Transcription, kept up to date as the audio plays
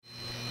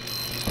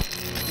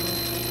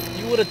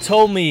would have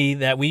told me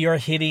that we are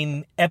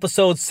hitting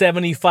episode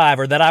 75,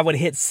 or that I would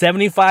hit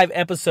 75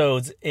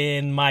 episodes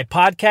in my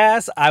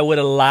podcast, I would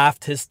have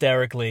laughed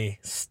hysterically.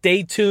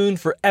 Stay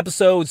tuned for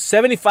episode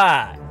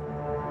 75.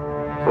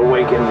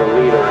 Awaken the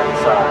leader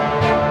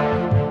inside.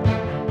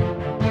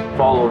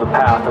 Follow the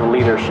path of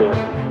leadership.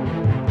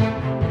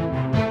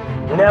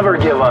 Never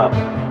give up.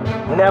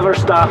 Never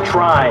stop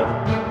trying.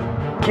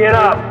 Get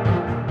up.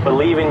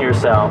 Believe in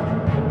yourself.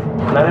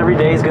 Not every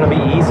day is going to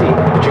be easy,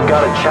 but you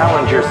got to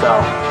challenge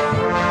yourself.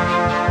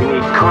 You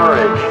need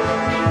courage.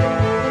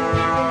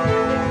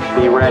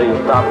 Be ready.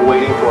 Stop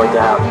waiting for it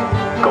to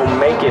happen. Go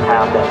make it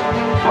happen.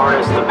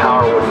 Harness the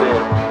power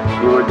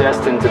within. You are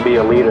destined to be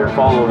a leader.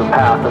 Follow the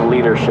path of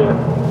leadership.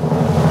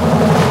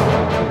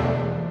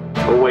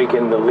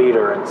 Awaken the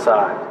leader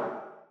inside.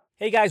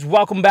 Hey guys,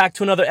 welcome back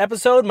to another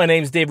episode. My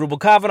name is Dave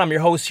Rubalcava, and I'm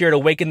your host here at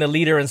Awaken the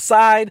Leader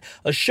Inside,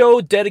 a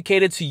show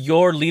dedicated to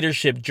your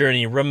leadership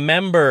journey.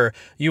 Remember,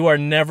 you are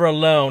never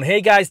alone.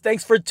 Hey guys,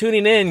 thanks for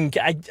tuning in.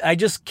 I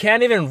just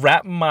can't even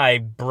wrap my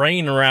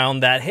brain around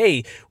that.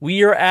 Hey,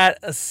 we are at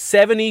a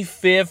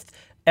 75th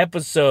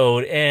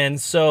episode, and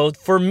so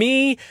for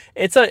me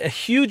it's a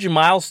huge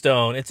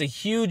milestone. It's a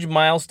huge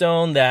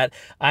milestone that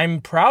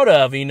I'm proud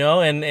of,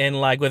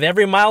 and like with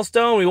every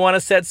milestone we want to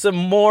set some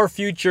more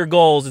future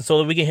goals, and so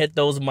that we can hit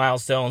those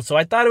milestones. So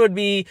I thought it would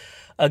be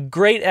a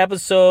great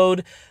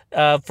episode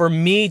for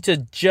me to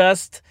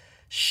just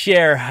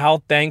share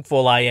how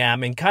thankful I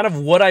am and kind of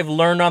what I've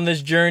learned on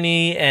this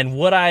journey and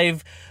what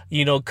I've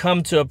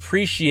come to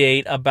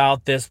appreciate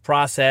about this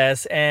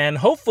process, and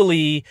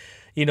hopefully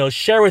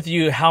share with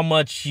you how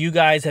much you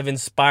guys have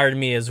inspired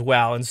me as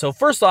well. And so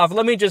first off,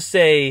 let me just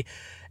say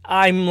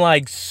I'm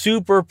like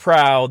super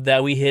proud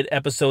that we hit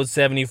episode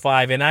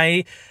 75. And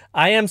I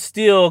am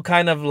still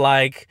kind of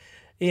like,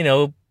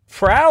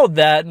 proud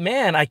that,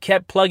 man, I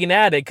kept plugging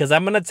at it. Because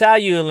I'm going to tell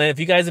you, if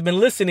you guys have been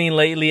listening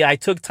lately, I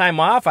took time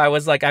off. I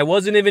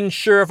wasn't even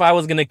sure if I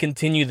was going to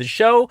continue the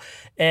show.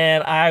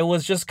 And I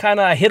was just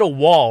I hit a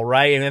wall,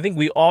 right? And I think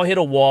we all hit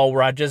a wall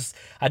where I just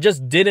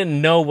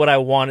didn't know what I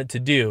wanted to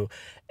do.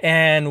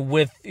 And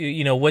with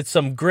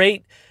some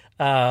great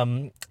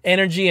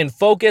energy and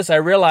focus, I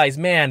realized,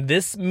 man,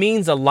 this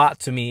means a lot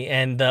to me.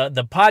 And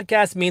the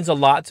podcast means a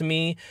lot to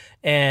me.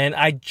 And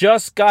I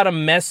just got a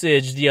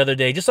message the other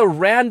day, just a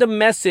random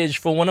message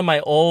from one of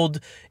my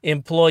old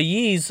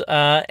employees.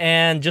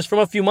 And just from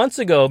a few months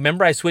ago,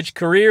 remember I switched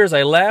careers,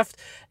 I left.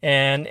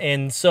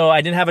 And so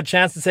I didn't have a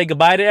chance to say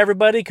goodbye to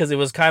everybody because it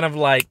was kind of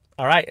like,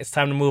 all right, it's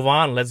time to move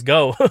on. Let's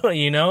go,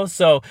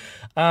 So,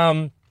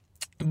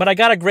 but I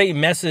got a great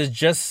message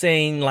just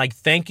saying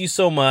thank you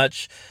so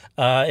much.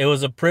 It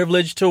was a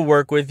privilege to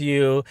work with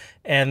you,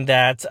 and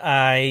that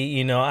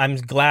I'm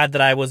glad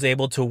that I was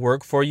able to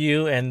work for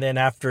you. And then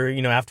after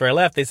I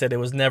left, they said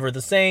it was never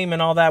the same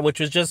and all that, which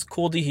was just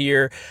cool to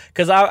hear.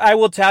 Cause I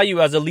will tell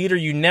you, as a leader,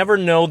 you never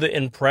know the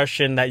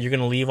impression that you're going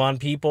to leave on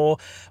people.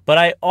 But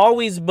I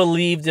always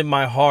believed in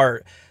my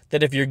heart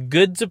that if you're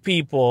good to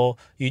people,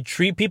 you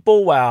treat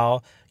people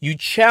well, you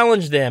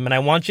challenge them. And I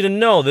want you to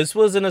know this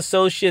was an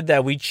associate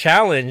that we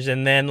challenged.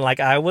 And then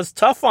I was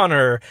tough on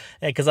her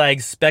because I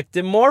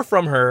expected more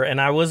from her.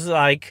 And I was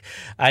like,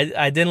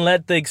 I didn't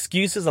let the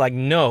excuses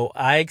no,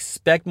 I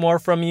expect more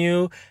from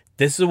you.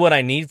 This is what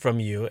I need from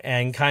you,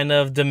 and kind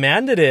of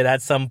demanded it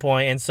at some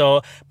point. And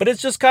so, but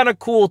it's just kind of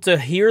cool to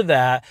hear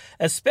that,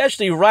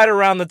 especially right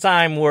around the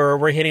time where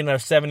we're hitting our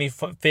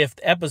 75th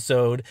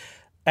episode,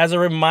 as a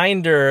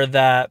reminder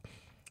that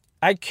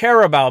I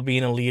care about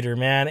being a leader,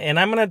 man. And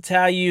I'm going to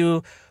tell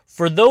you,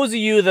 for those of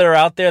you that are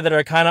out there that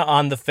are kind of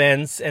on the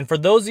fence, and for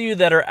those of you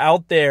that are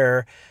out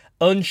there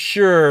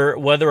unsure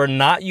whether or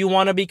not you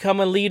want to become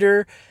a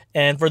leader,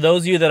 and for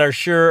those of you that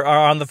are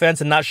on the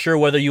fence and not sure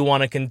whether you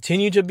want to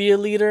continue to be a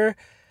leader,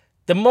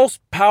 the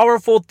most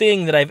powerful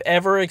thing that I've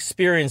ever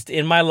experienced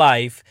in my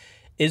life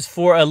is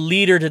for a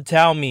leader to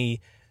tell me,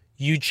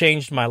 you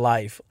changed my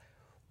life.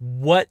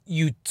 What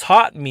you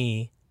taught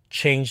me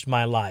changed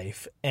my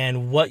life,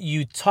 and what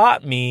you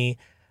taught me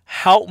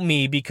helped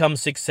me become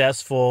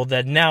successful,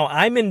 that now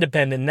I'm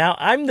independent. Now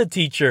I'm the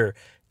teacher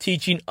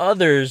teaching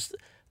others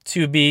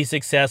to be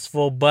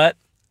successful, but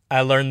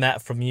I learned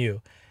that from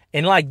you.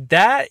 And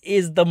that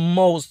is the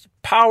most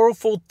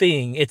powerful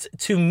thing.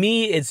 To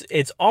me,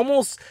 it's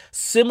almost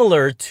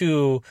similar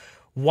to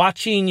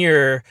watching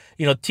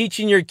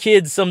teaching your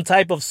kids some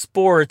type of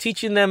sport, or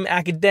teaching them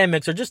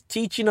academics, or just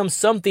teaching them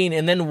something,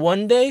 and then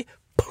one day,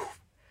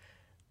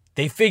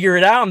 they figure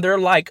it out and they're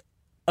like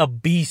a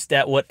beast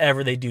at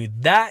whatever they do.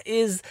 That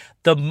is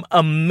the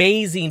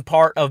amazing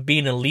part of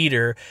being a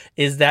leader,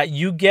 is that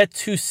you get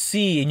to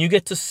see and you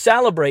get to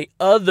celebrate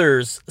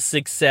others'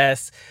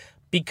 success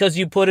because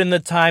you put in the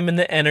time and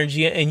the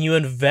energy and you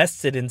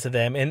invested into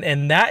them.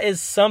 And that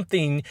is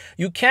something,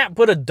 you can't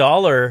put a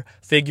dollar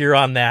figure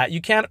on that.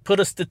 You can't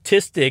put a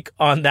statistic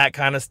on that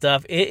kind of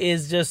stuff. It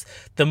is just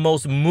the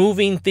most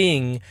moving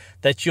thing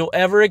that you'll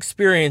ever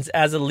experience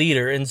as a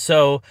leader. And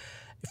so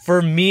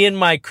for me in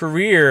my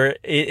career,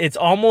 it's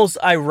almost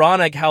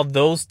ironic how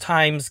those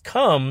times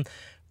come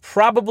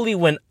probably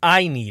when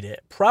I need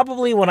it,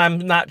 probably when I'm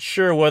not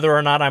sure whether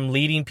or not I'm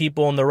leading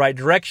people in the right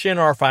direction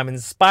or if I'm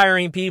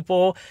inspiring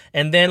people.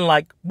 And then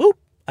like, boop,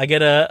 I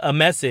get a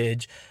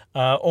message,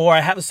 or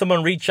I have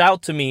someone reach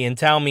out to me and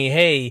tell me,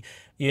 hey,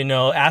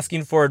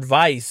 asking for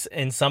advice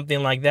and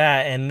something like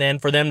that. And then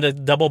for them to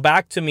double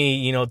back to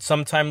me,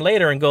 sometime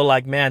later and go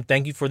like, man,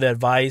 thank you for the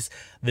advice.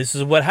 This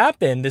is what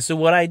happened. This is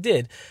what I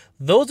did.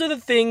 Those are the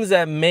things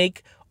that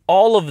make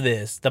all of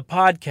this, the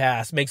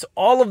podcast, makes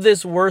all of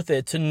this worth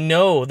it, to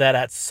know that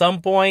at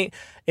some point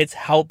it's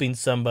helping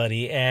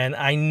somebody. And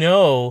I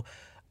know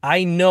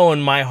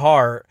in my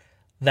heart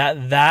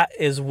that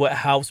is what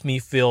helps me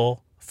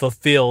feel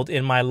fulfilled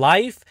in my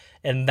life.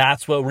 And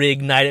that's what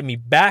reignited me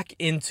back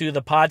into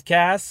the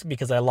podcast,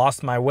 because I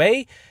lost my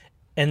way.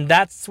 And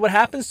that's what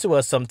happens to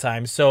us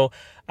sometimes. So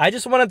I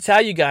just want to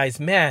tell you guys,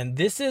 man,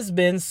 this has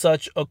been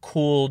such a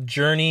cool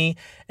journey.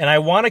 And I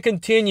want to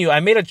continue. I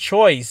made a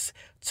choice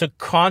to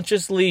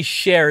consciously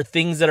share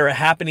things that are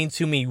happening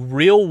to me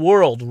real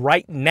world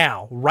right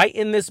now, right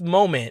in this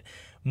moment.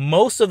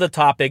 Most of the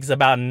topics,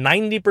 about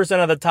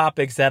 90% of the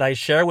topics that I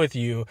share with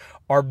you,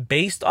 are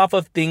based off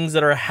of things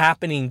that are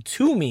happening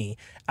to me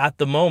at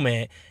the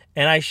moment.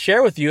 And I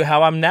share with you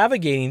how I'm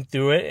navigating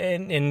through it,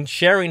 and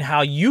sharing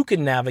how you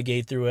can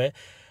navigate through it.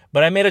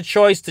 But I made a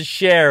choice to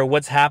share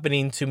what's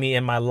happening to me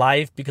in my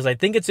life, because I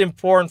think it's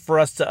important for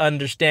us to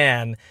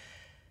understand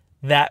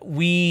that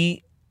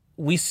we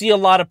see a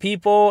lot of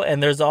people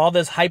and there's all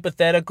this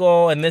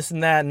hypothetical and this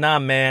and that. Nah,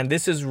 man,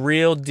 this is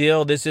real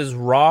deal. This is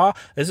raw.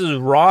 This is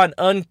raw and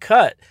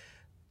uncut.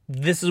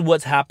 This is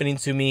what's happening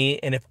to me.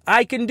 And if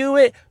I can do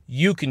it,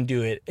 you can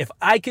do it. If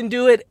I can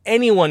do it,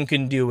 anyone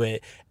can do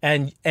it.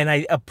 And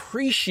I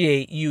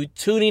appreciate you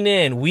tuning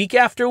in week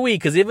after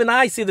week, because even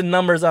I see the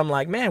numbers. I'm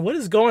like, man, what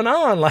is going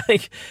on?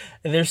 Like,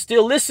 they're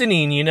still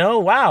listening,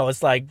 Wow.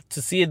 It's like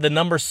to see the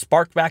numbers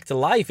spark back to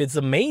life. It's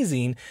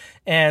amazing.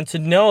 And to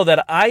know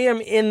that I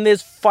am in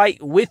this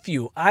fight with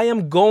you. I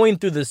am going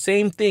through the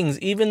same things,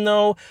 even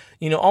though,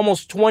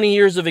 almost 20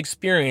 years of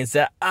experience,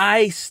 that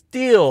I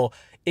still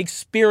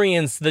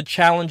experience the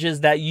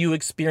challenges that you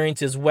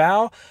experience as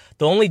well.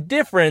 The only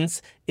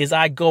difference is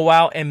I go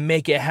out and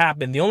make it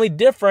happen. The only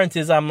difference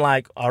is I'm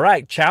like, all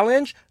right,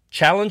 challenge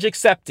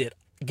accepted.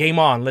 Game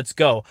on, let's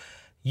go.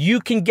 You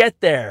can get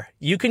there.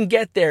 You can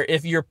get there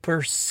if you're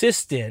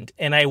persistent.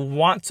 And I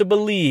want to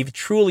believe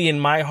truly in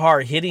my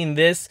heart, hitting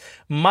this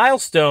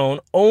milestone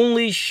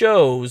only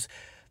shows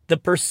the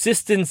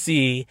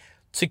persistency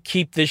to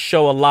keep this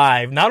show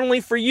alive. Not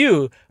only for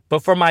you,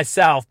 but for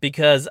myself,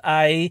 because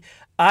I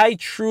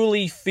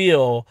truly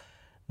feel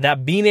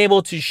that being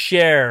able to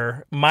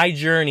share my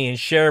journey and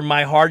share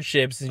my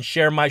hardships and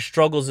share my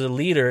struggles as a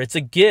leader, it's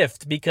a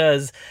gift,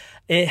 because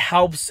it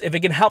helps. If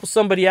it can help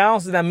somebody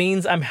else, that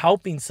means I'm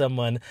helping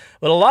someone.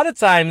 But a lot of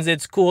times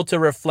it's cool to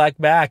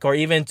reflect back, or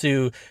even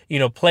to,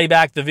 play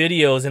back the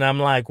videos. And I'm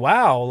like,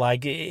 wow,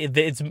 like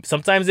it's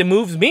sometimes it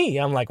moves me.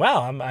 I'm like,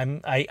 wow,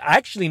 I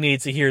actually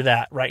need to hear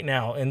that right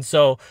now. And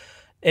so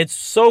it's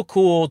so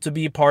cool to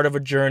be part of a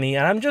journey.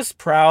 And I'm just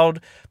proud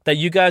that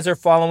you guys are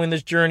following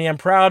this journey. I'm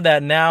proud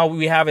that now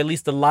we have at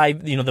least the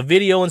live, the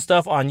video and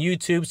stuff on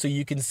YouTube, so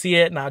you can see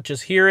it, not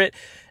just hear it.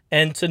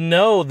 And to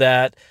know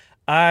that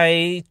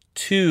I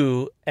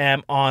too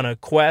am on a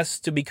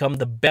quest to become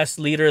the best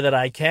leader that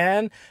I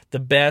can, the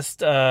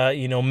best,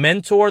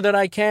 mentor that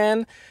I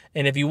can.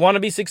 And if you want to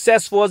be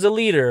successful as a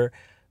leader,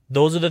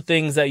 those are the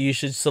things that you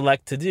should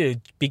select to do.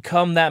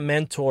 Become that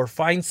mentor.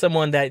 Find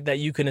someone that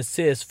you can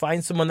assist.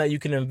 Find someone that you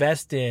can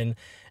invest in.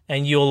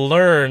 And you'll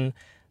learn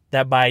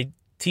that by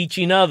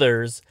teaching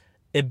others,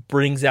 it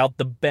brings out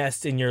the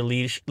best in your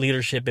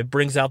leadership. It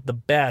brings out the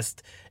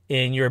best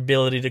in your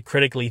ability to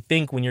critically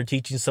think when you're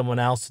teaching someone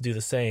else to do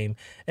the same.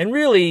 And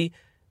really,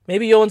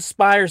 maybe you'll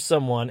inspire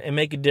someone and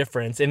make a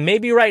difference. And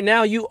maybe right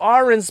now you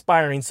are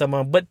inspiring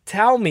someone, but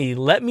tell me,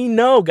 let me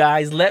know,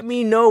 guys. Let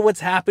me know what's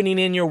happening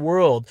in your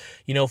world.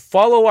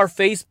 Follow our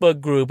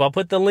Facebook group. I'll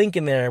put the link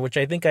in there, which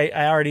I think I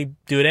already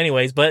do it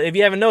anyways. But if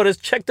you haven't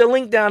noticed, check the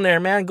link down there,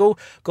 man.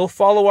 Go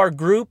follow our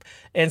group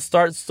and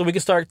so we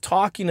can start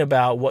talking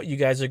about what you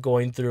guys are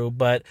going through.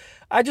 But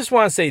I just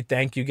want to say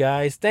thank you,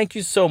 guys. Thank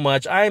you so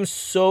much. I am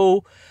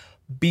so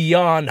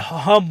beyond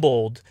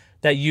humbled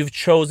that you've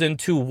chosen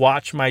to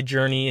watch my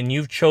journey and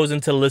you've chosen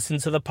to listen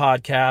to the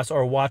podcast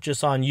or watch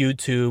us on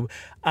YouTube.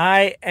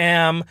 I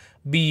am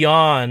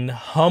beyond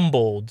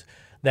humbled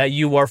that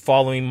you are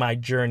following my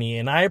journey,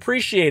 and I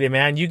appreciate it,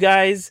 man. You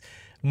guys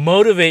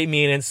motivate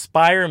me and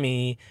inspire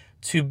me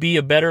to be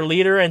a better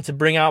leader and to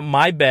bring out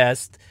my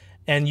best,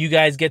 and you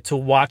guys get to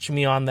watch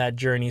me on that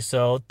journey.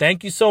 So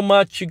thank you so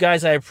much, you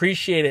guys. I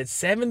appreciate it.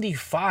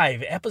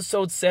 75,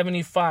 episode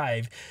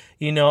 75.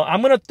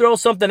 I'm going to throw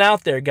something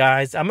out there,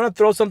 guys. I'm going to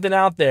throw something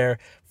out there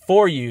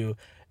for you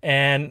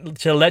and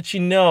to let you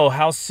know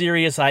how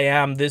serious I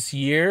am this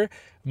year.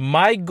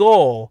 My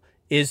goal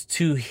is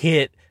to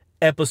hit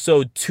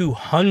episode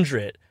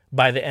 200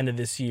 by the end of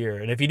this year.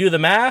 And if you do the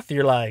math,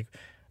 you're like,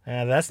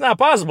 that's not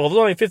possible. There's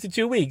only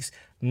 52 weeks.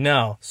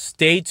 No,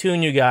 stay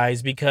tuned, you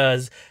guys,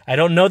 because I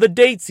don't know the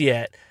dates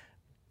yet.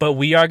 but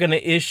we are going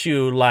to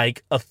issue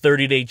like a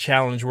 30-day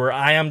challenge where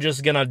I am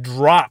just going to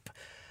drop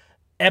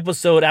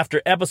episode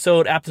after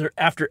episode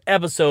after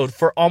episode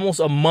for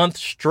almost a month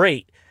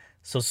straight.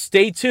 So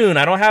stay tuned.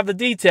 I don't have the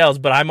details,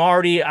 but I'm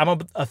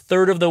a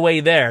third of the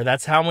way there.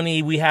 That's how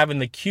many we have in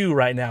the queue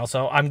right now.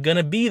 So I'm going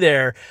to be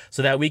there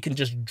so that we can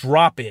just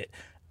drop it.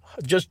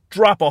 Just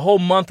drop a whole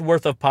month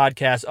worth of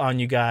podcasts on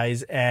you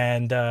guys.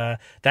 And that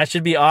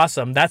should be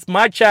awesome. That's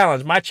my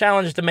challenge. My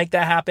challenge is to make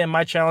that happen.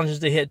 My challenge is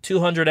to hit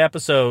 200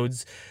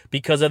 episodes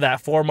because of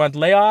that 4-month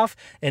layoff.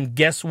 And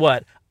guess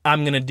what?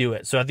 I'm going to do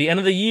it. So at the end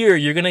of the year,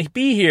 you're going to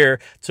be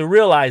here to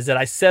realize that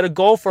I set a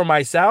goal for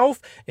myself,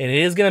 and it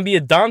is going to be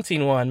a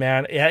daunting one,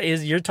 man.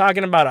 You're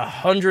talking about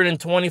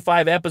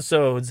 125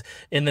 episodes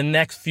in the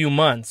next few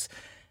months.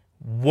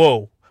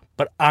 Whoa.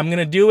 But I'm going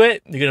to do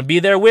it. You're going to be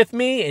there with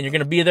me, and you're going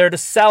to be there to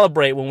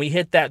celebrate when we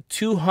hit that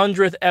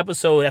 200th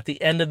episode at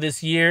the end of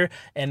this year.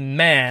 And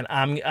man,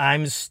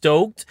 I'm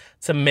stoked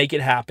to make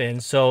it happen.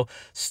 So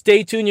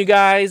stay tuned, you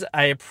guys.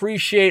 I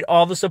appreciate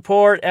all the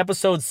support.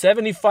 Episode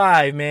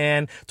 75,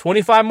 man.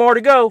 25 more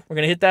to go. We're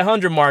going to hit that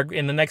 100 mark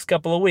in the next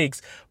couple of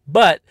weeks.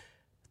 But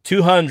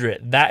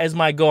 200. That is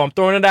my goal. I'm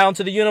throwing it out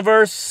into the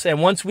universe,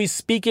 and once we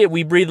speak it,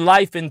 we breathe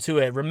life into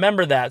it.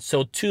 Remember that.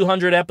 So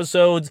 200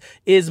 episodes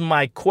is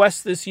my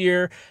quest this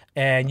year,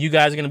 and you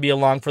guys are going to be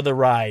along for the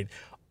ride.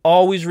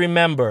 Always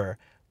remember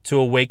to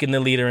awaken the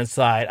leader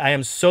inside. I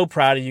am so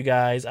proud of you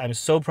guys. I'm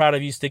so proud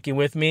of you sticking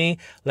with me.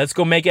 Let's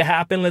go make it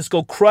happen. Let's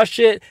go crush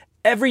it.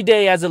 Every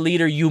day as a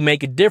leader, you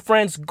make a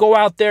difference. Go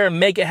out there and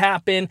make it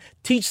happen.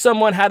 Teach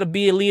someone how to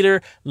be a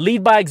leader.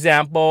 Lead by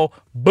example.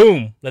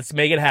 Boom. Let's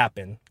make it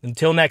happen.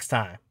 Until next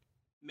time.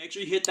 Make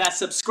sure you hit that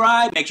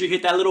subscribe. Make sure you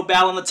hit that little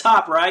bell on the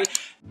top, right?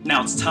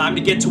 Now it's time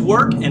to get to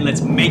work and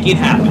let's make it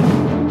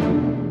happen.